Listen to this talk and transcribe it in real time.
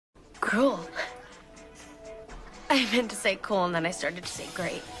Cruel. I meant to say cool, and then I started to say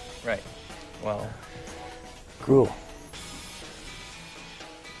great. Right. Well, cruel.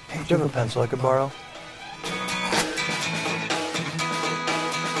 Hey, do you have a pencil I could borrow?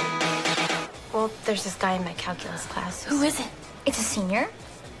 Well, there's this guy in my calculus class. Who is it? It's a senior?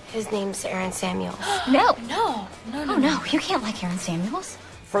 His name's Aaron Samuels. No. No. Oh, no. You can't like Aaron Samuels.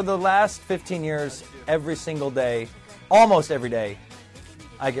 For the last 15 years, every single day, almost every day,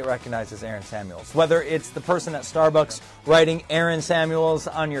 I get recognized as Aaron Samuels. Whether it's the person at Starbucks writing Aaron Samuels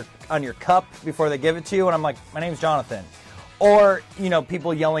on your cup before they give it to you, and I'm like, my name's Jonathan. Or, you know,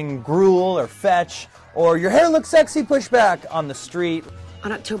 people yelling gruel or fetch, or your hair looks sexy, push back on the street.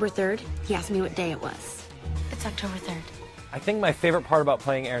 On October 3rd, he asked me what day it was. It's October 3rd. I think my favorite part about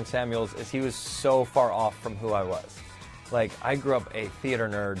playing Aaron Samuels is he was so far off from who I was. Like, I grew up a theater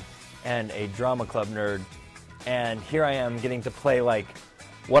nerd and a drama club nerd, and here I am getting to play, like,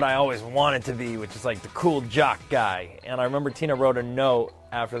 what I always wanted to be, which is, like, the cool jock guy. And I remember Tina wrote a note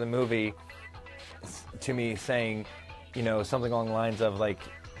after the movie to me saying, you know, something along the lines of, like,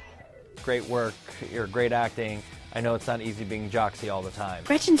 great work, you're great acting. I know it's not easy being jocksy all the time.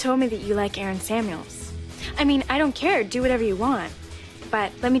 Gretchen told me that you like Aaron Samuels. I mean, I don't care. Do whatever you want.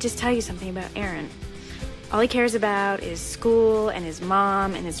 But let me just tell you something about Aaron. All he cares about is school and his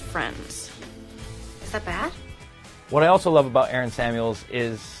mom and his friends. Is that bad? What I also love about Aaron Samuels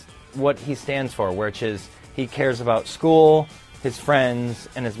is what he stands for, which is he cares about school, his friends,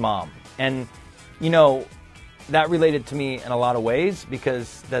 and his mom. And, you know, that related to me in a lot of ways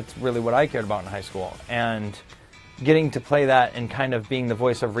because that's really what I cared about in high school. And getting to play that and kind of being the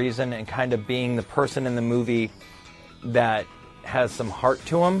voice of reason and kind of being the person in the movie that has some heart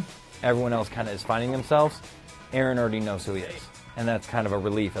to him, everyone else kind of is finding themselves, Aaron already knows who he is. And that's kind of a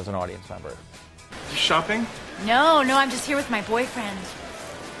relief as an audience member. You shopping? No, I'm just here with my boyfriend.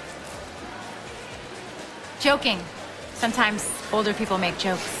 Joking. Sometimes older people make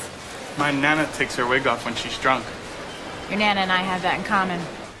jokes. My Nana takes her wig off when she's drunk. Your Nana and I have that in common.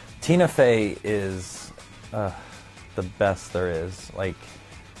 Tina Fey is the best there is. Like,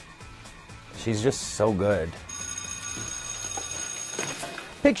 she's just so good.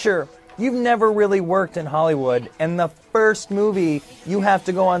 Picture, you've never really worked in Hollywood, and the first movie you have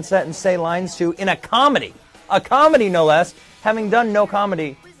to go on set and say lines to in a comedy no less, having done no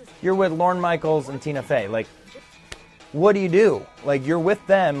comedy, you're with Lorne Michaels and Tina Fey. Like, what do? Like, you're with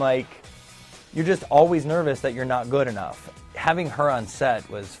them, like, you're just always nervous that you're not good enough. Having her on set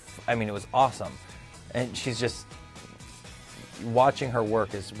was, I mean, it was awesome. And she's just, watching her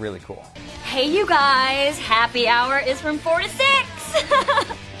work is really cool. Hey, you guys, happy hour is from 4 to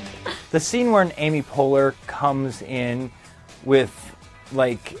 6. The scene where Amy Poehler comes in with,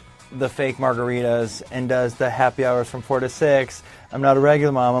 like, the fake margaritas and does the happy hours from 4 to 6. I'm not a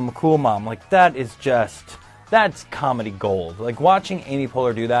regular mom, I'm a cool mom. Like, that is just, that's comedy gold. Like, watching Amy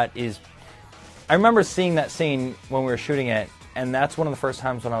Poehler do that is, I remember seeing that scene when we were shooting it, and that's one of the first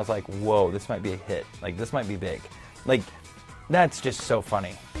times when I was like, whoa, this might be a hit. Like, this might be big. Like, that's just so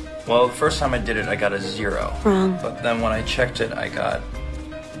funny. Well, the first time I did it, I got a 0. Wrong. But then when I checked it, I got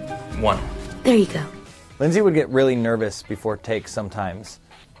 1. There you go. Lindsay would get really nervous before takes sometimes.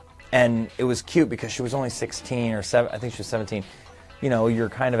 And it was cute because she was only 16 or 7, I think she was 17. You know, you're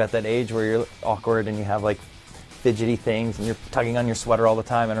kind of at that age where you're awkward and you have, like, fidgety things and you're tugging on your sweater all the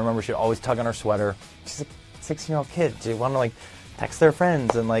time. And I remember she'd always tug on her sweater. She's a 16-year-old kid. She wanted to, like, text their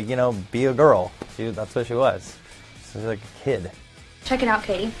friends and, like, you know, be a girl. That's what she was. She was like a kid. Check it out,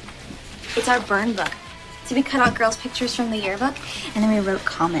 Katie. It's our burn book. So we cut out girls' pictures from the yearbook, and then we wrote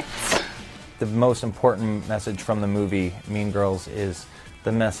comments. The most important message from the movie, Mean Girls, is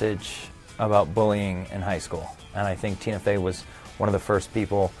the message about bullying in high school. And I think Tina Fey was one of the first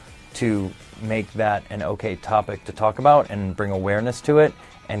people to make that an okay topic to talk about and bring awareness to it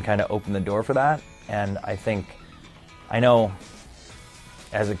and kind of open the door for that. And I think, I know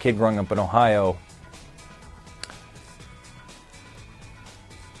as a kid growing up in Ohio,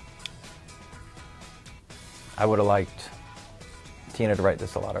 I would have liked Tina to write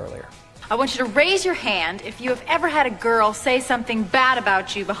this a lot earlier. I want you to raise your hand if you have ever had a girl say something bad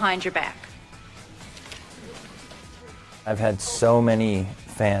about you behind your back. I've had so many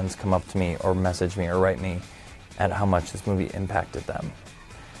fans come up to me or message me or write me at how much this movie impacted them.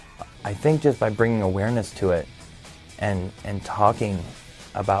 I think just by bringing awareness to it and talking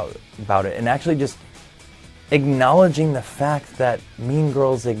about it and actually just acknowledging the fact that Mean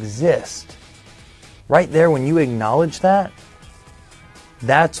Girls exist. Right there, when you acknowledge that,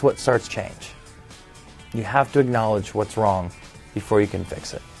 that's what starts change. You have to acknowledge what's wrong before you can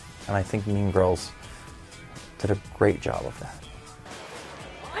fix it. And I think Mean Girls did a great job of that.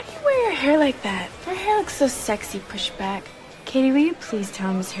 Why do you wear your hair like that? Your hair looks so sexy pushed back. Katie, will you please tell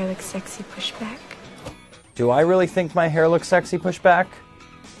him his hair looks sexy pushed back? Do I really think my hair looks sexy pushed back?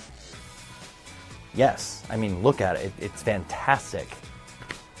 Yes. I mean, look at it. It's fantastic.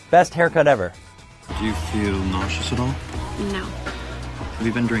 Best haircut ever. Do you feel nauseous at all? No. Have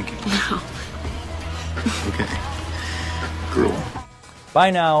you been drinking? No. Okay. Girl.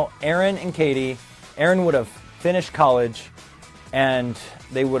 By now, Aaron and Katie, Aaron would have finished college and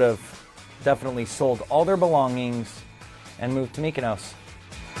they would have definitely sold all their belongings and moved to Mykonos.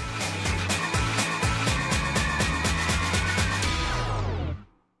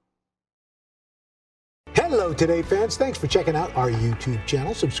 Hello Today fans, thanks for checking out our YouTube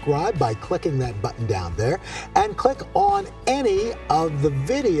channel. Subscribe by clicking that button down there and click on any of the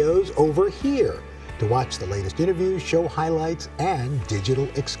videos over here to watch the latest interviews, show highlights, and digital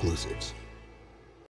exclusives.